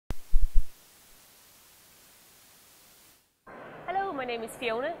name is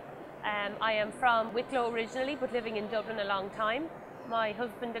Fiona. I am from Wicklow originally, but living in Dublin a long time. My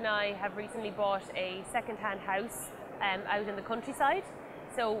husband and I have recently bought a second-hand house out in the countryside.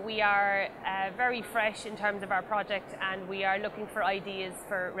 So we are very fresh in terms of our project, and we are looking for ideas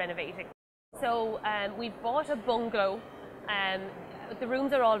for renovating. So we've bought a bungalow. The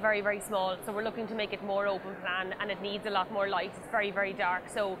rooms are all very, very small, so we're looking to make it more open plan, and it needs a lot more light. It's very, very dark.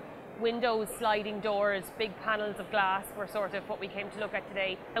 So windows, sliding doors, big panels of glass were sort of what we came to look at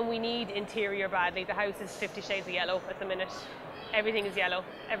today. And we need interior badly. The house is 50 shades of yellow at the minute. Everything is yellow.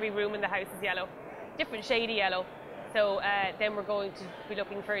 Every room in the house is yellow. Different shade of yellow. So then we're going to be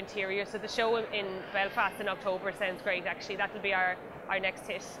looking for interior. So the show in Belfast in October sounds great actually. That'll be our next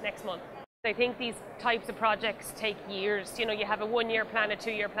hit next month. I think these types of projects take years. You know, you have a 1-year plan, a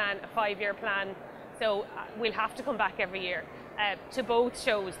 2-year plan, a 5-year plan. So we'll have to come back every year to both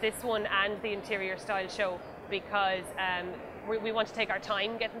shows, this one and the interior style show, because we want to take our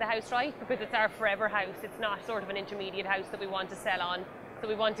time getting the house right, because it's our forever house. It's not sort of an intermediate house that we want to sell on. So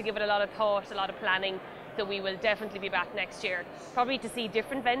we want to give it a lot of thought, a lot of planning. So we will definitely be back next year, probably to see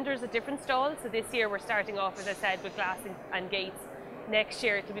different vendors at different stalls. So this year we're starting off, as I said, with glass and gates. Next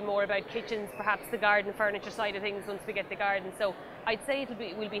year it'll be more about kitchens, perhaps the garden furniture side of things once we get the garden. So I'd say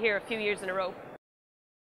we'll be here a few years in a row.